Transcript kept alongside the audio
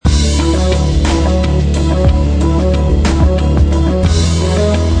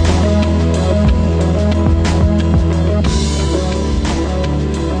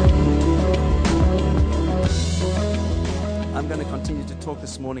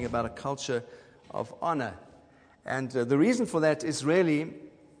morning about a culture of honor. And the reason for that is really,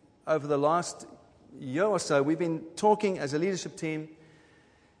 over the last year or so, we've been talking as a leadership team,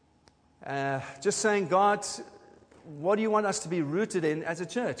 just saying, God, what do you want us to be rooted in as a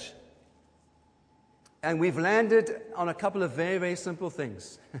church? And we've landed on a couple of very, very simple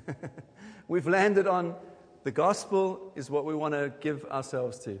things. We've landed on the gospel is what we want to give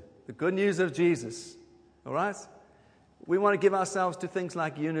ourselves to. The good news of Jesus. All right? We want to give ourselves to things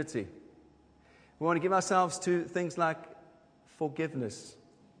like unity. We want to give ourselves to things like forgiveness.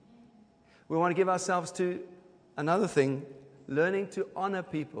 We want to give ourselves to another thing, learning to honor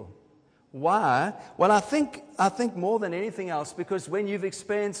people. Why? Well, I think more than anything else, because when you've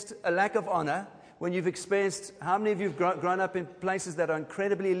experienced a lack of honor, when you've experienced, how many of you have grown up in places that are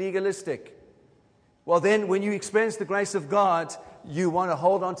incredibly legalistic? Well, then when you experience the grace of God, you want to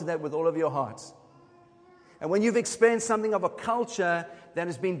hold on to that with all of your heart. And when you've experienced something of a culture that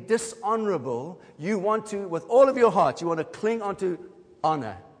has been dishonorable, you want to, with all of your heart, you want to cling onto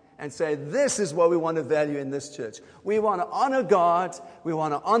honor and say, this is what we want to value in this church. We want to honor God, we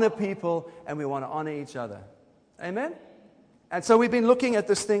want to honor people, and we want to honor each other. Amen? And so we've been looking at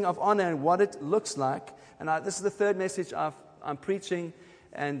this thing of honor and what it looks like. And this is the third message I'm preaching.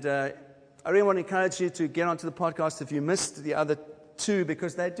 And I really want to encourage you to get onto the podcast if you missed the other two,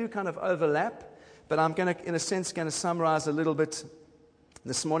 because they do kind of overlap. But I'm going to, in a sense, summarize a little bit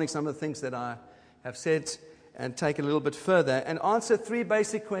this morning some of the things that I have said and take it a little bit further and answer three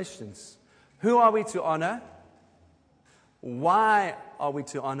basic questions. Who are we to honor? Why are we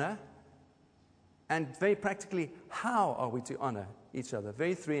to honor? And very practically, how are we to honor each other?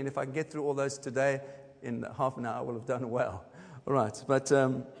 Very three, and if I can get through all those today in half an hour, I will have done well. All right, but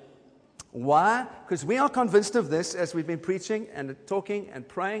why? Because we are convinced of this as we've been preaching and talking and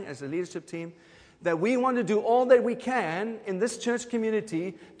praying as a leadership team, that we want to do all that we can in this church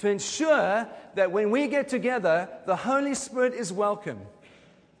community to ensure that when we get together, the Holy Spirit is welcome.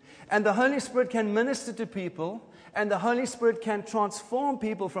 And the Holy Spirit can minister to people, and the Holy Spirit can transform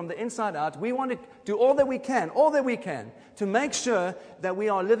people from the inside out. We want to do all that we can, to make sure that we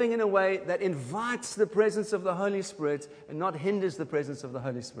are living in a way that invites the presence of the Holy Spirit and not hinders the presence of the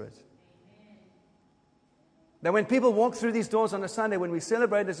Holy Spirit. That when people walk through these doors on a Sunday, when we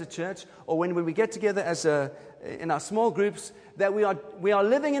celebrate as a church, or when we get together in our small groups, that we are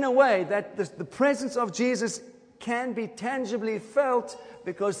living in a way that the presence of Jesus can be tangibly felt,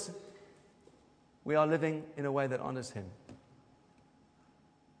 because we are living in a way that honors Him.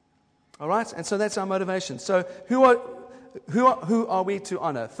 All right? And so that's our motivation. So who are we to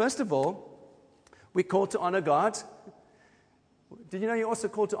honor? First of all, we're called to honor God. Did you know you're also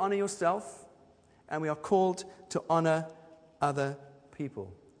called to honor yourself? And we are called to honor other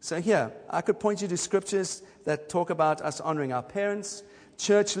people. So here, I could point you to scriptures that talk about us honoring our parents,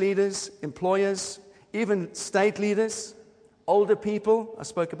 church leaders, employers, even state leaders, older people. I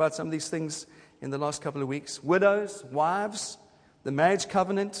spoke about some of these things in the last couple of weeks. Widows, wives, the marriage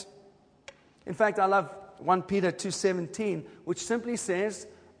covenant. In fact, I love 1 Peter 2:17, which simply says,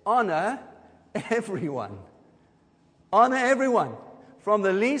 honor everyone. Honor everyone, from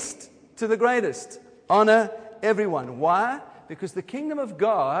the least to the greatest. Honor everyone. Why? Because the kingdom of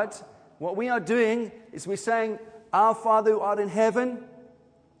God, what we are doing is we're saying, our Father who art in heaven,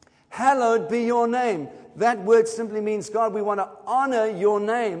 hallowed be your name. That word simply means, God, we want to honor your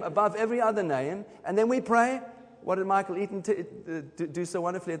name above every other name. And then we pray. What did Michael Eaton do so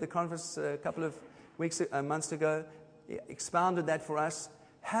wonderfully at the conference a couple of months ago? He expounded that for us.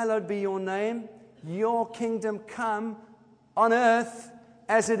 Hallowed be your name. Your kingdom come on earth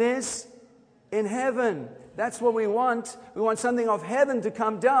as it is in heaven. That's what we want. We want something of heaven to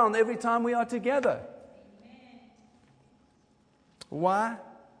come down every time we are together. Amen. Why?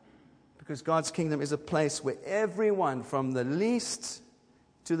 Because God's kingdom is a place where everyone, from the least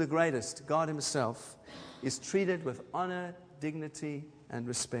to the greatest, God Himself, is treated with honor, dignity, and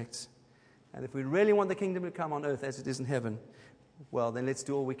respect. And if we really want the kingdom to come on earth as it is in heaven, well, then let's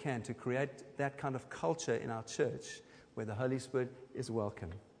do all we can to create that kind of culture in our church where the Holy Spirit is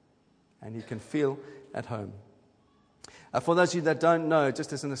welcome and He can feel at home. For those of you that don't know,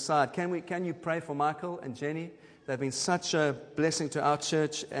 just as an aside, can you pray for Michael and Jenny? They've been such a blessing to our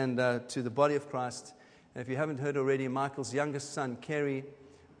church and to the body of Christ. And if you haven't heard already, Michael's youngest son, Kerry,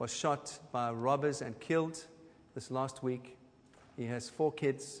 was shot by robbers and killed this last week. He has 4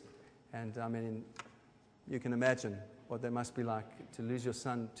 kids, and I mean, you can imagine what that must be like to lose your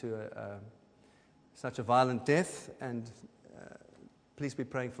son to such a violent death. And please be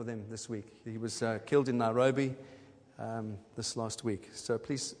praying for them this week. He was killed in Nairobi this last week. So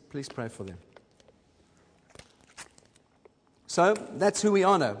please pray for them. So that's who we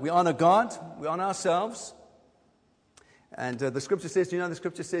honor. We honor God, we honor ourselves. And the scripture says, the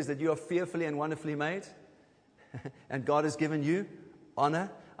scripture says that you are fearfully and wonderfully made. And God has given you honor.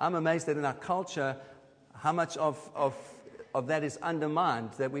 I'm amazed that in our culture, how much of that is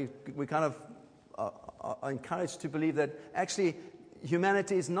undermined, that we kind of are encouraged to believe that actually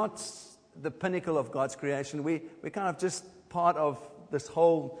humanity is not the pinnacle of God's creation. We're kind of just part of this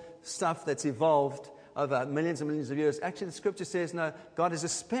whole stuff that's evolved over millions and millions of years. Actually, the scripture says, no, God has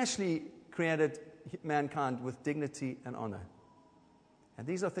especially created mankind with dignity and honor. And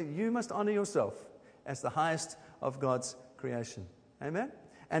these are things, you must honor yourself as the highest of God's creation. Amen?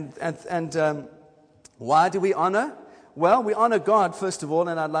 And why do we honor? Well, we honor God, first of all,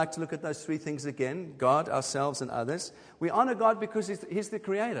 and I'd like to look at those three things again: God, ourselves, and others. We honor God because He's the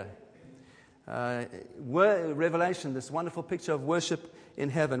Creator. Revelation, this wonderful picture of worship in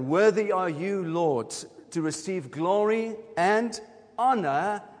heaven. Worthy are you, Lord, to receive glory and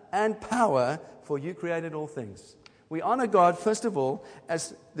honor and power, for you created all things. We honor God, first of all,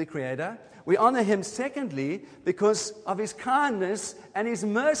 as the Creator. We honor Him, secondly, because of His kindness and His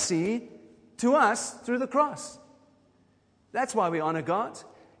mercy to us through the cross. That's why we honor God.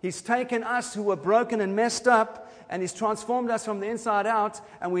 He's taken us who were broken and messed up, and He's transformed us from the inside out,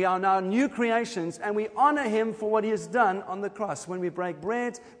 and we are now new creations, and we honor Him for what He has done on the cross. When we break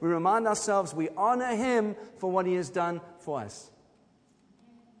bread, we remind ourselves we honor Him for what He has done for us.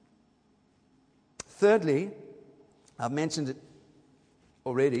 Thirdly, I've mentioned it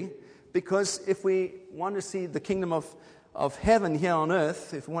already, because if we want to see the kingdom of heaven here on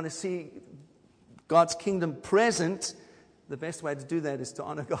earth, if we want to see God's kingdom present, the best way to do that is to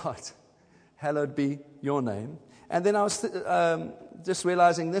honor God. Hallowed be your name. And then I was just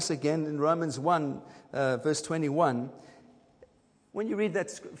realizing this again in Romans 1, verse 21. When you read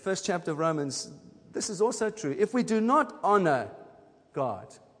that first chapter of Romans, this is also true. If we do not honor God,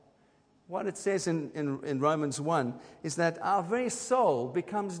 what it says in Romans 1 is that our very soul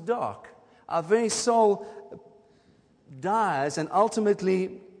becomes dark. Our very soul dies, and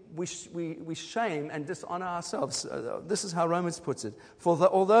ultimately we shame and dishonor ourselves. This is how Romans puts it.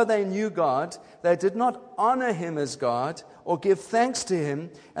 Although they knew God, they did not honor Him as God or give thanks to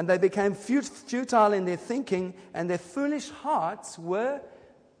Him, and they became futile in their thinking, and their foolish hearts were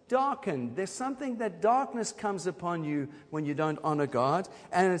darkened. There's something that darkness comes upon you when you don't honor God.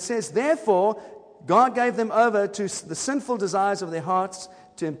 And it says, therefore, God gave them over to the sinful desires of their hearts,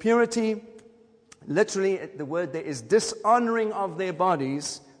 to impurity. Literally, the word there is dishonoring of their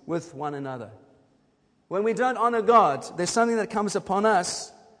bodies with one another. When we don't honor God, there's something that comes upon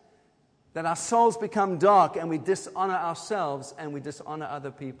us, that our souls become dark, and we dishonor ourselves and we dishonor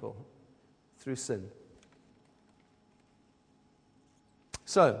other people through sin.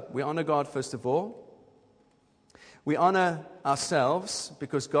 So, we honor God first of all. We honor ourselves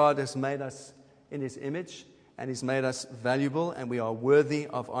because God has made us in His image, and He's made us valuable, and we are worthy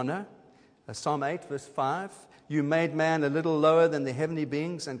of honor. Psalm 8, verse 5, you made man a little lower than the heavenly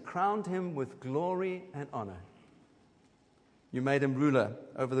beings and crowned him with glory and honor. You made him ruler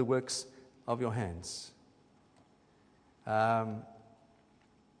over the works of your hands.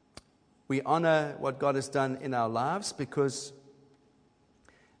 We honor what God has done in our lives because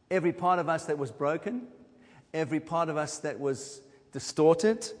every part of us that was broken, every part of us that was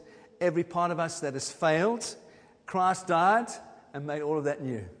distorted, every part of us that has failed, Christ died and made all of that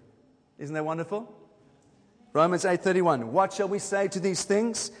new. Isn't that wonderful? Romans 8:31. What shall we say to these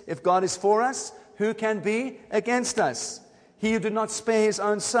things? If God is for us, who can be against us? He who did not spare His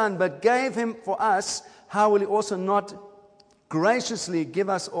own Son, but gave Him for us, how will He also not graciously give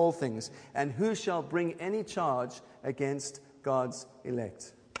us all things? And who shall bring any charge against God's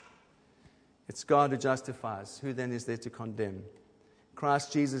elect? It's God who justifies. Who then is there to condemn?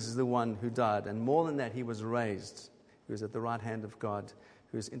 Christ Jesus is the one who died. And more than that, He was raised. He was at the right hand of God,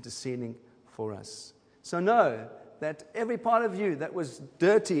 who is interceding for us. So know that every part of you that was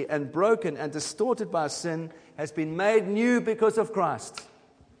dirty and broken and distorted by sin has been made new because of Christ.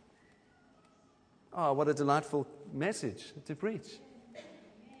 Oh, what a delightful message to preach.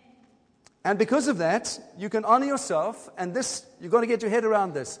 And because of that, you can honor yourself, and this, you've got to get your head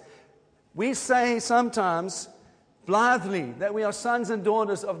around this. We say sometimes blithely that we are sons and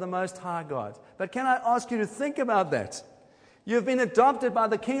daughters of the Most High God. But can I ask you to think about that? You've been adopted by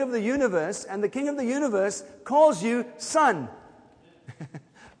the King of the universe, and the King of the universe calls you son,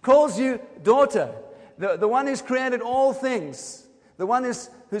 calls you daughter. The one who's created all things, the one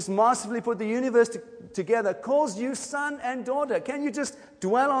who's masterfully put the universe together, calls you son and daughter. Can you just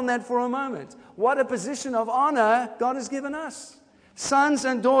dwell on that for a moment? What a position of honor God has given us. Sons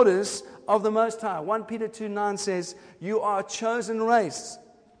and daughters of the Most High. 1 Peter 2:9 says, you are a chosen race.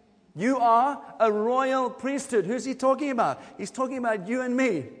 You are a royal priesthood. Who's he talking about? He's talking about you and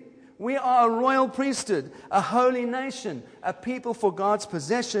me. We are a royal priesthood, a holy nation, a people for God's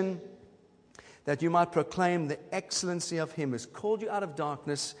possession, that you might proclaim the excellency of Him who has called you out of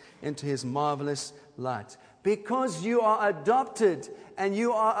darkness into His marvelous light. Because you are adopted and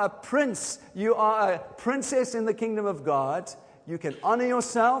you are a prince, you are a princess in the kingdom of God, you can honor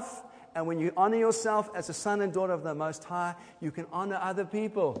yourself. And when you honor yourself as a son and daughter of the Most High, you can honor other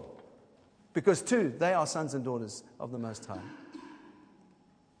people. Because too, they are sons and daughters of the Most High.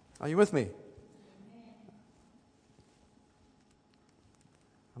 Are you with me?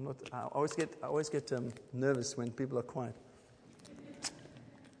 I always get nervous when people are quiet.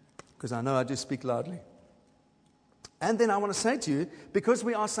 Because I know I do speak loudly. And then I want to say to you, because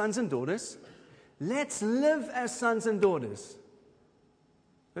we are sons and daughters, let's live as sons and daughters.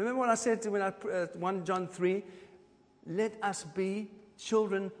 Remember what I said when 1 John 3? Let us be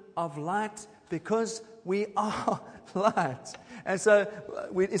children of light because we are light. And so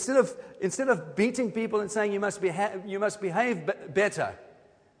instead of beating people and saying you must behave better,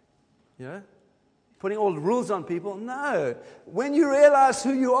 putting all the rules on people, no. When you realize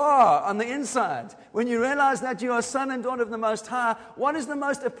who you are on the inside, when you realize that you are a son and daughter of the Most High, what is the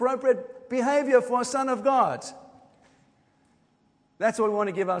most appropriate behavior for a son of God? That's what we want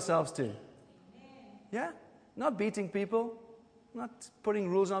to give ourselves to. Yeah? Not beating people. Not putting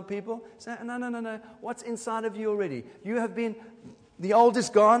rules on people. Say, no. What's inside of you already? You have been, the old is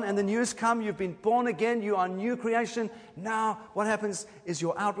gone and the new has come. You've been born again. You are a new creation. Now what happens is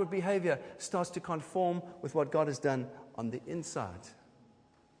your outward behavior starts to conform with what God has done on the inside.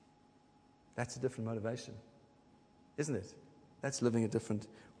 That's a different motivation. Isn't it? That's living a different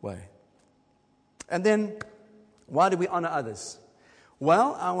way. And then, why do we honor others?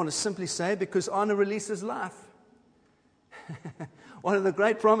 Well, I want to simply say because honor releases life. One of the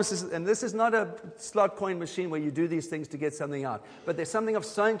great promises, and this is not a slot coin machine where you do these things to get something out, but there's something of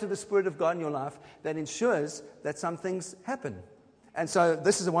sowing to the Spirit of God in your life that ensures that some things happen. And so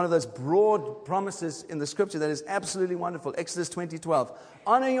this is one of those broad promises in the Scripture that is absolutely wonderful. Exodus 20:12.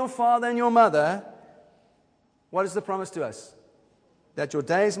 Honor your father and your mother. What is the promise to us? That your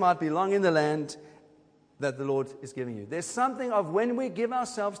days might be long in the land that the Lord is giving you. There's something of when we give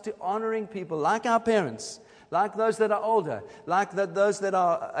ourselves to honoring people like our parents, like those that are older, like those that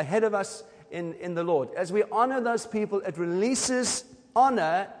are ahead of us in the Lord. As we honor those people, it releases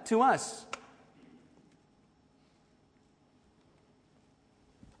honor to us.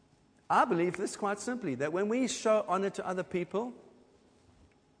 I believe this quite simply, that when we show honor to other people,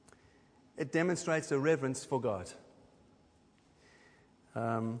 it demonstrates a reverence for God.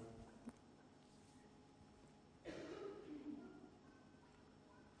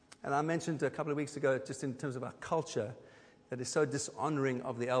 And I mentioned a couple of weeks ago, just in terms of our culture, that is so dishonoring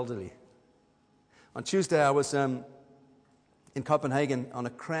of the elderly. On Tuesday, I was in Copenhagen on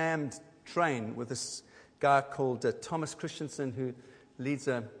a crammed train with this guy called Thomas Christensen, who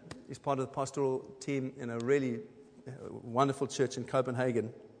is part of the pastoral team in a really wonderful church in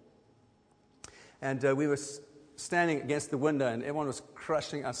Copenhagen. And we were standing against the window, and everyone was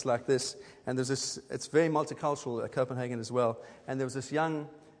crushing us like this. And there's this, it's very multicultural, Copenhagen as well. And there was this young,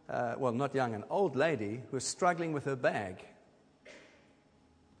 not young, an old lady who was struggling with her bag.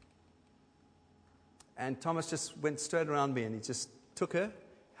 And Thomas just went straight around me, and he just took her,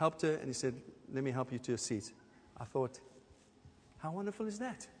 helped her, and he said, "Let me help you to a seat." I thought, how wonderful is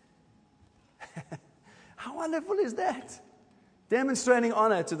that? How wonderful is that? Demonstrating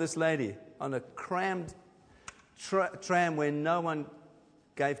honor to this lady on a crammed tram where no one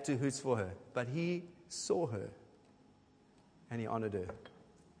gave two hoots for her. But he saw her and he honored her.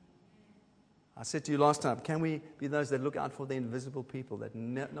 I said to you last time, can we be those that look out for the invisible people that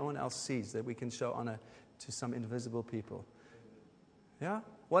no one else sees, that we can show honor to some invisible people? Yeah?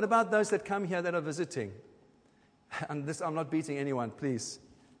 What about those that come here that are visiting? And this, I'm not beating anyone, please.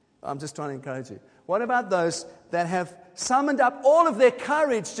 I'm just trying to encourage you. What about those that have summoned up all of their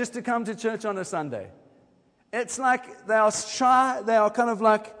courage just to come to church on a Sunday? It's like they are shy. They are kind of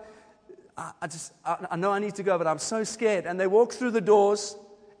like, I know I need to go, but I'm so scared. And they walk through the doors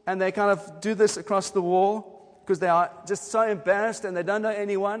and they kind of do this across the wall because they are just so embarrassed and they don't know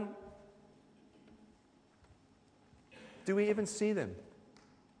anyone. Do we even see them?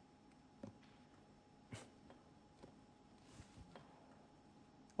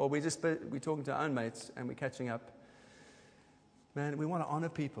 Or we're talking to our own mates and we're catching up. Man, we want to honor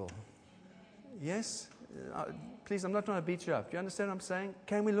people. Yes? Please, I'm not trying to beat you up. Do you understand what I'm saying?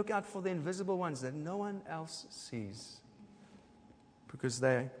 Can we look out for the invisible ones that no one else sees? Because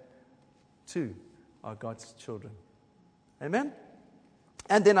they too are God's children. Amen?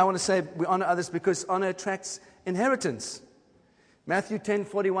 And then I want to say we honor others because honor attracts inheritance. Matthew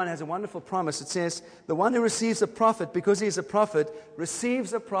 10:41 has a wonderful promise. It says, the one who receives a prophet because he is a prophet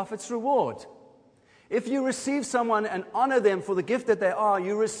receives a prophet's reward. If you receive someone and honor them for the gift that they are,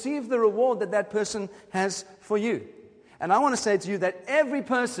 you receive the reward that that person has for you. And I want to say to you that every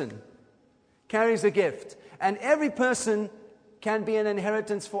person carries a gift, and every person can be an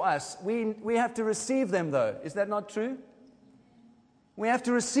inheritance for us. We have to receive them, though. Is that not true? We have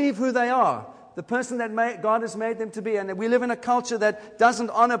to receive who they are, the person that God has made them to be. And we live in a culture that doesn't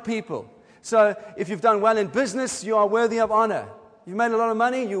honor people. So if you've done well in business, you are worthy of honor. You've made a lot of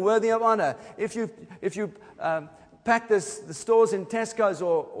money, you're worthy of honor. If you pack the stores in Tesco's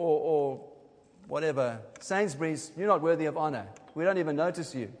or whatever, Sainsbury's, you're not worthy of honor. We don't even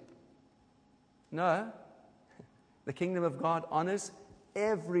notice you. No. The kingdom of God honors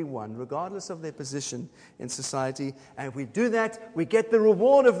everyone, regardless of their position in society. And if we do that, we get the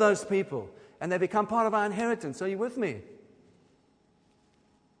reward of those people. And they become part of our inheritance. Are you with me?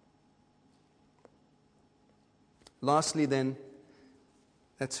 Lastly, then,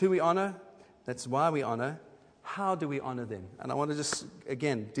 that's who we honor. That's why we honor. How do we honor them? And I want to just,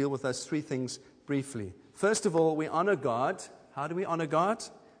 again, deal with those three things briefly. First of all, we honor God. How do we honor God?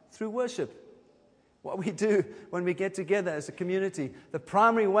 Through worship. What we do when we get together as a community, the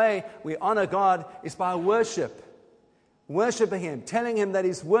primary way we honor God is by worship. Worshiping Him, telling Him that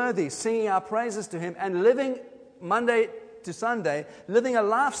He's worthy, singing our praises to Him, and living Monday to Sunday, living a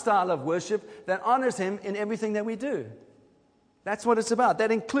lifestyle of worship that honors Him in everything that we do. That's what it's about. That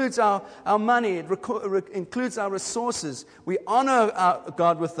includes our money. It includes our resources. We honor our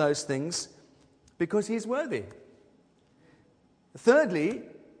God with those things because He's worthy. Thirdly,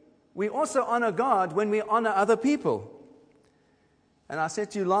 we also honor God when we honor other people. And I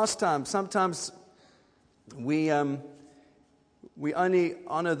said to you last time, sometimes we only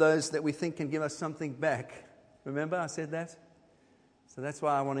honor those that we think can give us something back. Remember I said that? So that's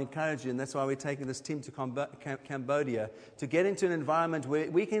why I want to encourage you, and that's why we're taking this team to Cambodia, to get into an environment where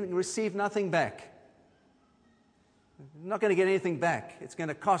we can receive nothing back. We're not going to get anything back. It's going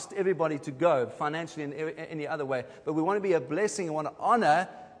to cost everybody to go, financially and any other way. But we want to be a blessing and want to honor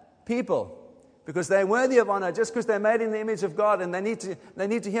people because they're worthy of honor just because they're made in the image of God and they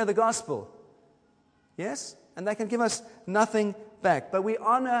need to hear the gospel. Yes? And they can give us nothing back. But we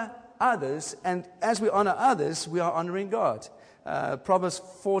honor others, and as we honor others, we are honoring God. Proverbs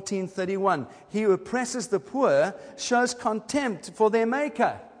 14:31. He who oppresses the poor shows contempt for their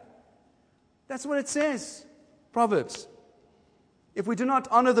maker. That's what it says. Proverbs. If we do not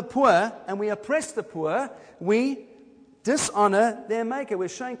honor the poor and we oppress the poor, we dishonor their maker. We're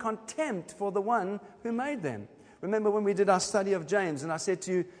showing contempt for the one who made them. Remember when we did our study of James, and I said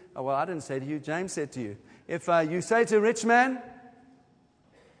to you, I didn't say to you, James said to you, if you say to a rich man,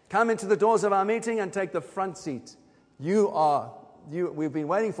 come into the doors of our meeting and take the front seat. We've been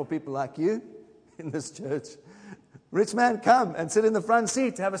waiting for people like you in this church. Rich man, come and sit in the front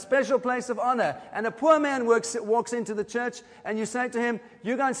seat, have a special place of honor. And a poor man walks into the church and you say to him,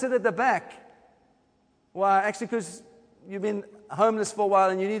 you go and sit at the back. Why? Actually, because you've been homeless for a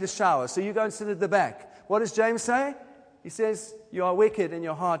while and you need a shower. So you go and sit at the back. What does James say? He says, you are wicked in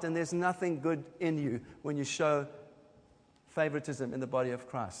your heart and there's nothing good in you when you show favoritism in the body of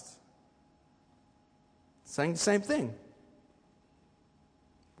Christ. Saying the same thing.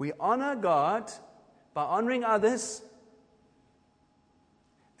 We honor God by honoring others,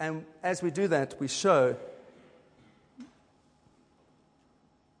 and as we do that, we show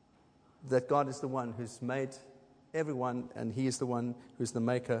that God is the one who's made everyone, and He is the one who's the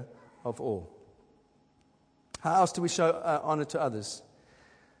maker of all. How else do we show honor to others?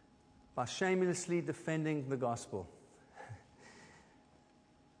 By shamelessly defending the gospel.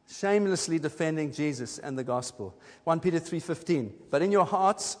 Shamelessly defending Jesus and the gospel. 1 Peter 3:15. But in your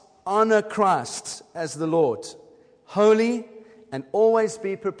hearts, honor Christ as the Lord, holy, and always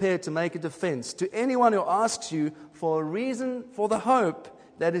be prepared to make a defense to anyone who asks you for a reason for the hope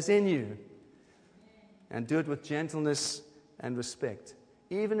that is in you. And do it with gentleness and respect.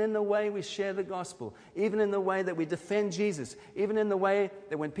 Even in the way we share the gospel, even in the way that we defend Jesus, even in the way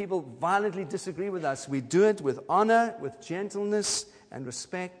that when people violently disagree with us, we do it with honor, with gentleness, and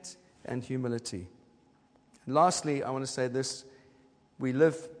respect and humility. And lastly, I want to say this. We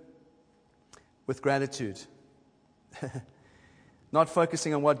live with gratitude. Not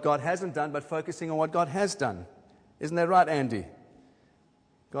focusing on what God hasn't done, but focusing on what God has done. Isn't that right, Andy?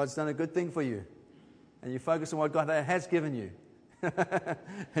 God's done a good thing for you. And you focus on what God has given you. And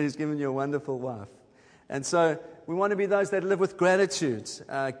He's given you a wonderful wife. And so we want to be those that live with gratitude.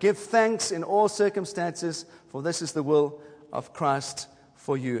 Give thanks in all circumstances, for this is the will of Christ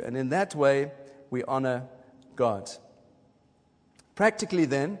for you. And in that way, we honor God. Practically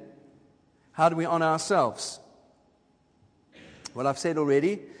then, how do we honor ourselves? Well, I've said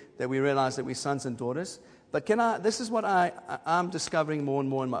already that we realize that we're sons and daughters. But this is what I'm discovering more and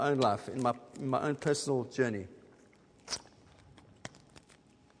more in my own life, in my own personal journey.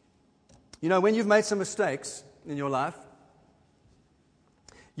 You know, when you've made some mistakes in your life,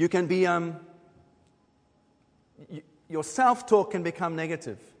 you can be, your self-talk can become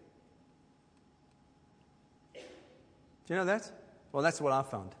negative. Do you know that? Well, that's what I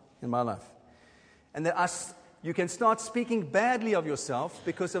found in my life. And that you can start speaking badly of yourself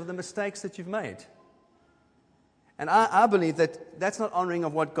because of the mistakes that you've made. And I believe that that's not honoring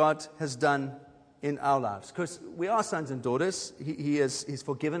of what God has done in our lives, because we are sons and daughters. He's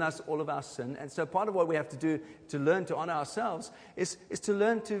forgiven us all of our sin. And so part of what we have to do to learn to honor ourselves is to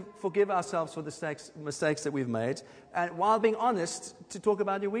learn to forgive ourselves for the mistakes that we've made, and while being honest, to talk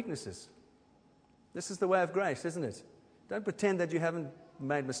about your weaknesses. This is the way of grace, isn't it? Don't pretend that you haven't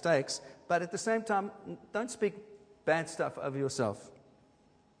made mistakes, but at the same time, don't speak bad stuff over yourself.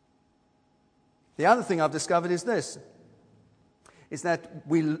 The other thing I've discovered is this, is that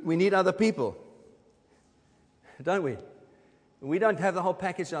we need other people. Don't we? We don't have the whole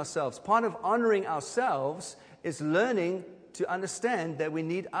package ourselves. Part of honoring ourselves is learning to understand that we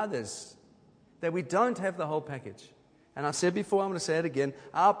need others, that we don't have the whole package. And I've said before, I'm going to say it again,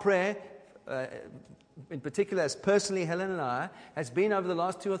 our prayer, in particular as personally Helen and I, has been over the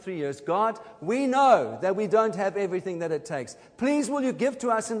last 2 or 3 years, God, we know that we don't have everything that it takes. Please will you give to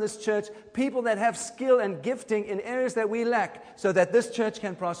us in this church people that have skill and gifting in areas that we lack, so that this church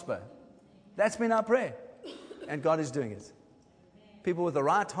can prosper. That's been our prayer. And God is doing it. People with the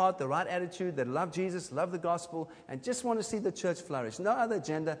right heart, the right attitude, that love Jesus, love the gospel, and just want to see the church flourish. No other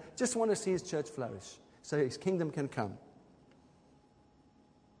agenda, just want to see His church flourish so His kingdom can come.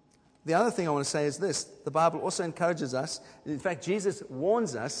 The other thing I want to say is this. The Bible also encourages us, in fact, Jesus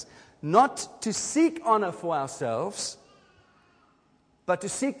warns us, not to seek honor for ourselves, but to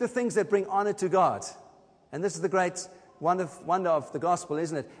seek the things that bring honor to God. And this is the great wonder of the gospel,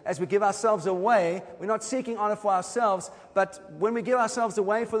 isn't it? As we give ourselves away, we're not seeking honor for ourselves, but when we give ourselves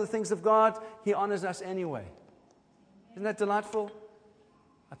away for the things of God, He honors us anyway. Isn't that delightful?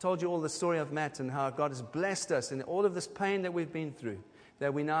 I told you all the story of Matt and how God has blessed us in all of this pain that we've been through,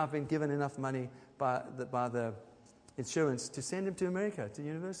 that we now have been given enough money by the insurance to send him to America, to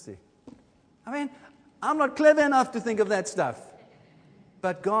university. I mean, I'm not clever enough to think of that stuff.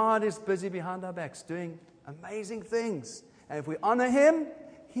 But God is busy behind our backs doing amazing things. And if we honor Him,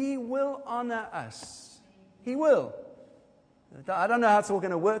 He will honor us. He will. I don't know how it's all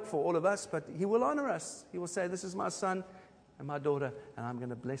going to work for all of us, but He will honor us. He will say, this is my son and my daughter, and I'm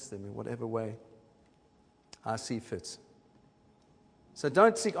going to bless them in whatever way I see fit. So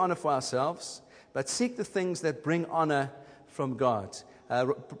don't seek honor for ourselves, but seek the things that bring honor from God.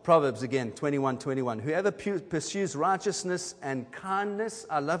 Proverbs again, 21:21. Whoever pursues righteousness and kindness,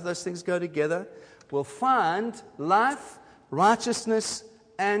 I love those things go together, will find life, righteousness,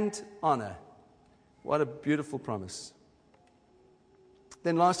 and honor. What a beautiful promise.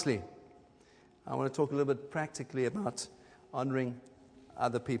 Then lastly, I want to talk a little bit practically about honoring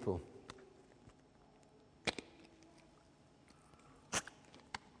other people.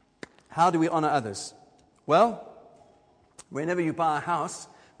 How do we honor others? Well, whenever you buy a house,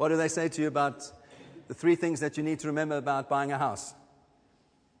 what do they say to you about the 3 things that you need to remember about buying a house?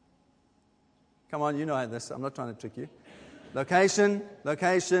 Come on, you know this. I'm not trying to trick you. Location,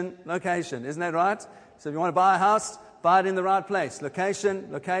 location, location. Isn't that right? So if you want to buy a house, buy it in the right place. Location,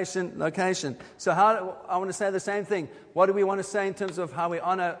 location, location. So I want to say the same thing. What do we want to say in terms of how we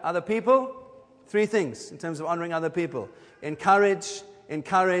honor other people? 3 things in terms of honoring other people. Encourage,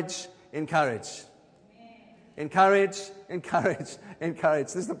 encourage, encourage. Encourage, encourage, encourage.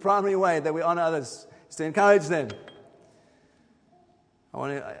 This is the primary way that we honor others, is to encourage them. I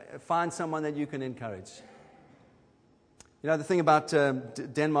want to find someone that you can encourage. You know, the thing about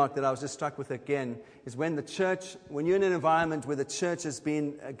Denmark that I was just struck with again is when you're in an environment where the church has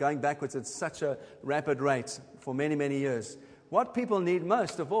been going backwards at such a rapid rate for many, many years, what people need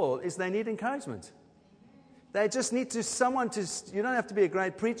most of all is they need encouragement. They just need you don't have to be a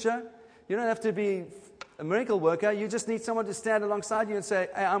great preacher. You don't have to be a miracle worker. You just need someone to stand alongside you and say,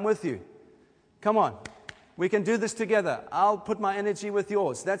 hey, I'm with you. Come on. We can do this together. I'll put my energy with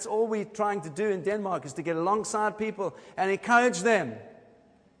yours. That's all we're trying to do in Denmark, is to get alongside people and encourage them.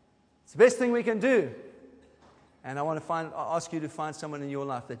 It's the best thing we can do. And I want to ask you to find someone in your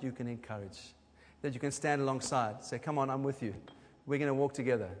life that you can encourage. that you can stand alongside. Say, come on, I'm with you. We're going to walk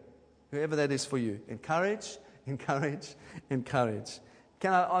together. Whoever that is for you. Encourage, encourage, encourage.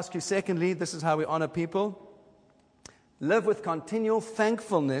 Can I ask you, secondly, this is how we honor people. Live with continual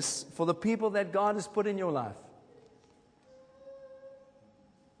thankfulness for the people that God has put in your life.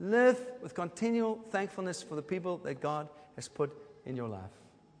 Live with continual thankfulness for the people that God has put in your life.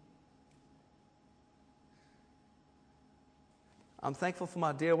 I'm thankful for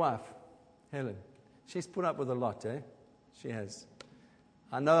my dear wife, Helen. She's put up with a lot, She has.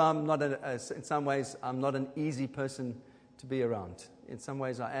 I know I'm not, in some ways, I'm not an easy person to be around. In some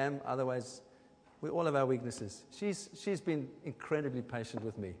ways I am, other ways, we all have our weaknesses. She's been incredibly patient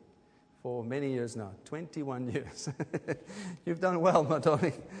with me for many years now, 21 years. You've done well, my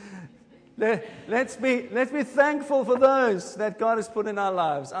darling. Let's be thankful for those that God has put in our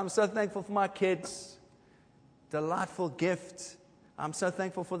lives. I'm so thankful for my kids. Delightful gift. I'm so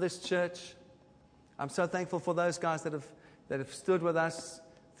thankful for this church. I'm so thankful for those guys that have stood with us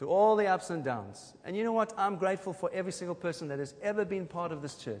through all the ups and downs. And you know what? I'm grateful for every single person that has ever been part of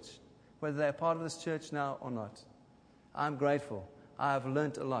this church, whether they're part of this church now or not. I'm grateful. I have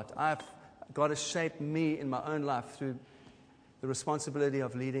learned a lot. God has shaped me in my own life through the responsibility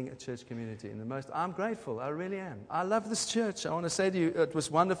of leading a church community. I'm grateful. I really am. I love this church. I want to say to you, it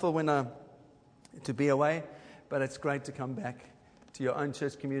was wonderful to be away, but it's great to come back to your own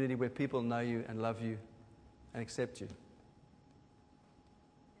church community where people know you and love you and accept you.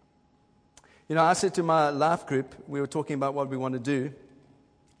 You know, I said to my life group, we were talking about what we want to do,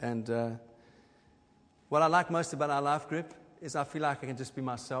 and what I like most about our life group is I feel like I can just be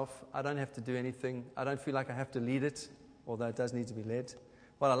myself. I don't have to do anything. I don't feel like I have to lead it, although it does need to be led.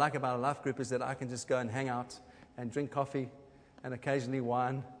 What I like about a life group is that I can just go and hang out and drink coffee and occasionally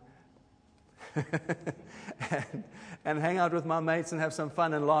wine and hang out with my mates and have some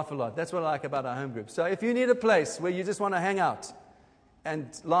fun and laugh a lot. That's what I like about our home group. So if you need a place where you just want to hang out and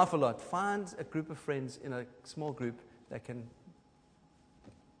laugh a lot, find a group of friends in a small group that can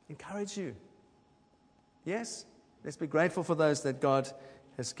encourage you. Yes? Let's be grateful for those that God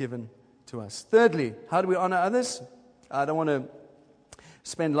has given to us. Thirdly, how do we honor others? I don't want to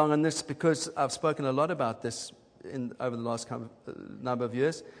spend long on this because I've spoken a lot about this over the last number of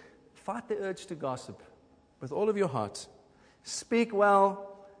years. Fight the urge to gossip with all of your heart. Speak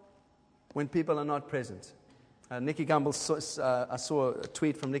well when people are not present. Nicky Gumbel, I saw a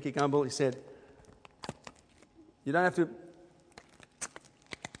tweet from Nicky Gumbel. He said, you don't have to,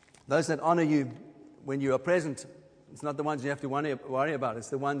 those that honor you when you are present, it's not the ones you have to worry about. It's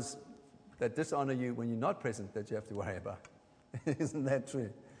the ones that dishonor you when you're not present that you have to worry about. Isn't that true?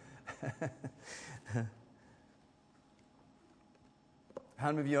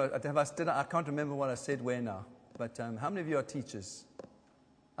 How many of you I can't remember what I said where now, but how many of you are teachers?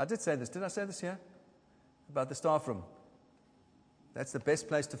 I did say this. Did I say this here? About the staff room. That's the best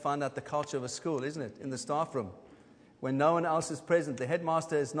place to find out the culture of a school, isn't it? In the staff room. When no one else is present, the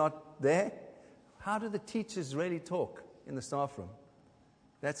headmaster is not there. How do the teachers really talk in the staff room?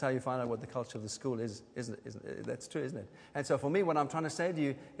 That's how you find out what the culture of the school is, isn't it? That's true, isn't it? And so for me, what I'm trying to say to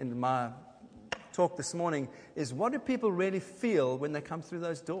you in my talk this morning is, what do people really feel when they come through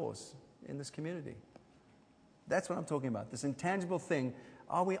those doors in this community? That's what I'm talking about. This intangible thing,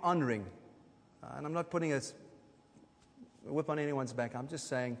 are we honoring? And I'm not putting a whip on anyone's back. I'm just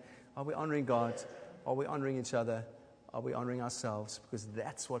saying, are we honoring God? Are we honoring each other? Are we honoring ourselves? Because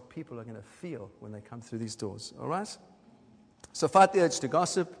that's what people are going to feel when they come through these doors. All right? So fight the urge to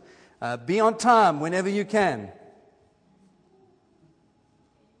gossip. Be on time whenever you can.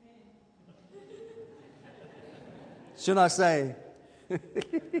 Should I say?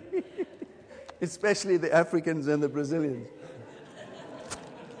 Especially the Africans and the Brazilians.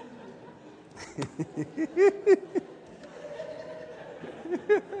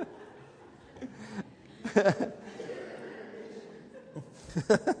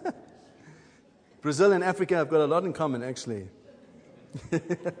 Brazil and Africa have got a lot in common, actually.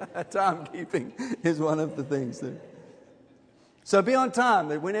 Timekeeping is one of the things. So be on time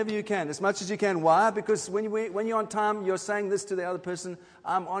whenever you can, as much as you can. Why? Because when you're on time, you're saying this to the other person: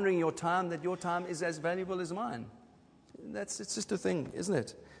 I'm honoring your time, that your time is as valuable as mine. It's just a thing, isn't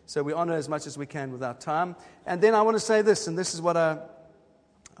it? So we honor as much as we can with our time. And then I want to say this, and this is what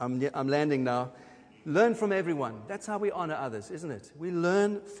I'm landing now. Learn from everyone. That's how we honor others, isn't it? We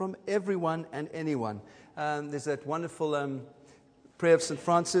learn from everyone and anyone. There's that wonderful prayer of St.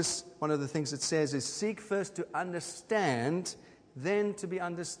 Francis. One of the things it says is, seek first to understand, then to be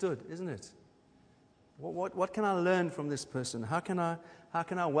understood, isn't it? What can I learn from this person? How can I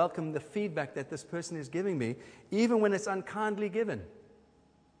welcome the feedback that this person is giving me, even when it's unkindly given?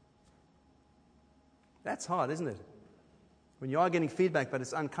 That's hard, isn't it? When you are getting feedback, but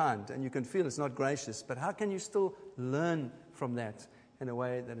it's unkind, and you can feel it's not gracious, but how can you still learn from that in a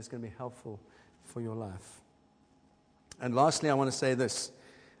way that is going to be helpful for your life? And lastly, I want to say this.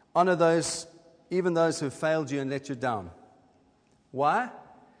 Honor those, even those who failed you and let you down. Why?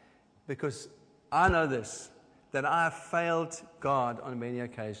 Because I know this, that I have failed God on many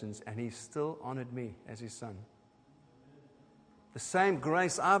occasions, and He still honored me as His son. The same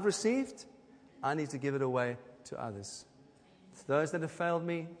grace I've received, I need to give it away to others. Those that have failed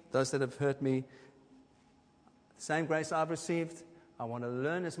me, those that have hurt me, the same grace I've received, I want to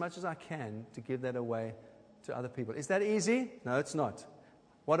learn as much as I can to give that away to other people. Is that easy? No, it's not.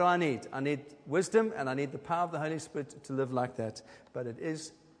 What do I need? I need wisdom, and I need the power of the Holy Spirit to live like that. But it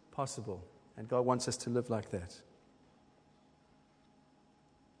is possible, and God wants us to live like that.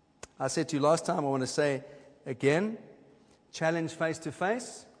 I said to you last time, I want to say again, challenge face to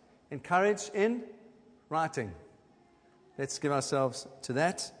face, encourage in writing. Let's give ourselves to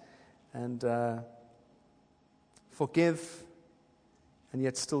that, and forgive, and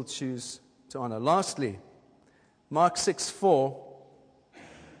yet still choose to honor. Lastly, Mark 6:4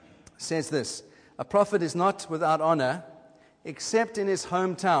 says this: a prophet is not without honor except in his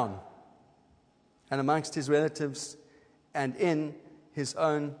hometown and amongst his relatives and in his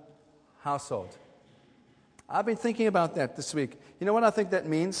own household. I've been thinking about that this week. You know what I think that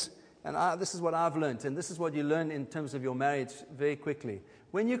means? And this is what I've learned, and this is what you learn in terms of your marriage very quickly.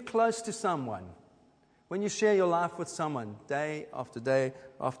 When you're close to someone, when you share your life with someone day after day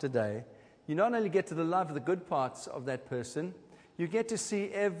after day, you not only get to love the good parts of that person, you get to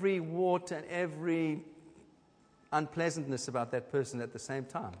see every wart and every unpleasantness about that person at the same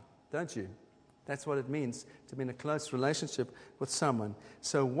time, don't you? That's what it means to be in a close relationship with someone.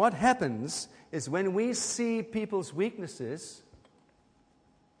 So what happens is when we see people's weaknesses,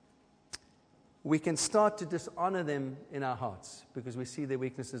 we can start to dishonor them in our hearts because we see their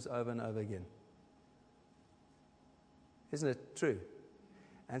weaknesses over and over again. Isn't it true?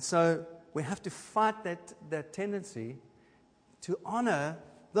 And so we have to fight that tendency to honor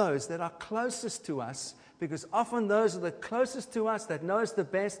those that are closest to us, because often those are the closest to us that know us the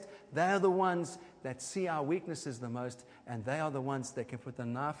best. They are the ones that see our weaknesses the most, and they are the ones that can put the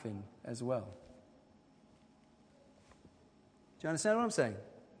knife in as well. Do you understand what I'm saying?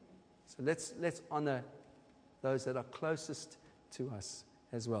 So let's honor those that are closest to us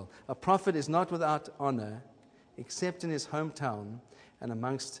as well. A prophet is not without honor except in his hometown and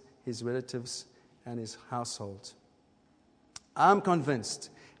amongst his relatives and his household. I'm convinced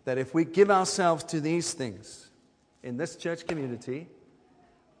that if we give ourselves to these things in this church community,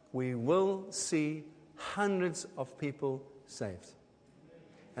 we will see hundreds of people saved.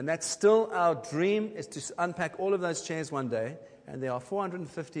 And that's still our dream, is to unpack all of those chairs one day, and there are 500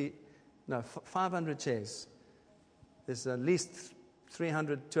 chairs. There's at least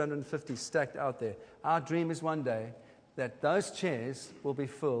 300, 250 stacked out there. Our dream is one day that those chairs will be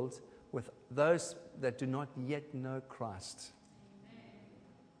filled with those that do not yet know Christ.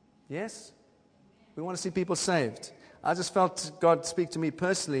 Yes? We want to see people saved. I just felt God speak to me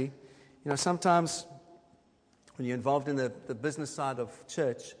personally. You know, sometimes when you're involved in the business side of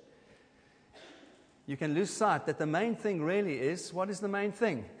church, you can lose sight that the main thing really is, what is the main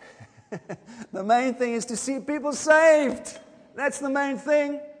thing? The main thing is to see people saved. That's the main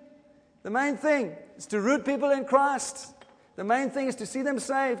thing. The main thing is to root people in Christ. The main thing is to see them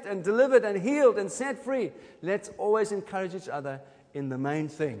saved and delivered and healed and set free. Let's always encourage each other in the main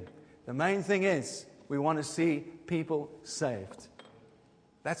thing. The main thing is we want to see people saved.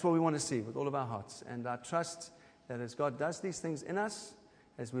 That's what we want to see with all of our hearts. And I trust that as God does these things in us,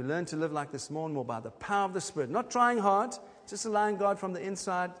 as we learn to live like this more and more by the power of the Spirit, not trying hard, just allowing God from the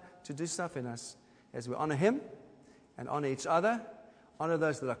inside to do stuff in us, as we honor Him and honor each other, honor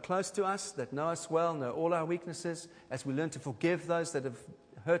those that are close to us, that know us well, know all our weaknesses. As we learn to forgive those that have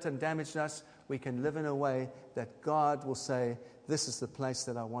hurt and damaged us, we can live in a way that God will say, this is the place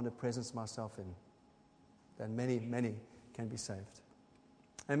that I want to presence myself in. That many, many can be saved.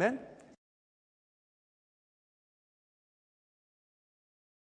 Amen?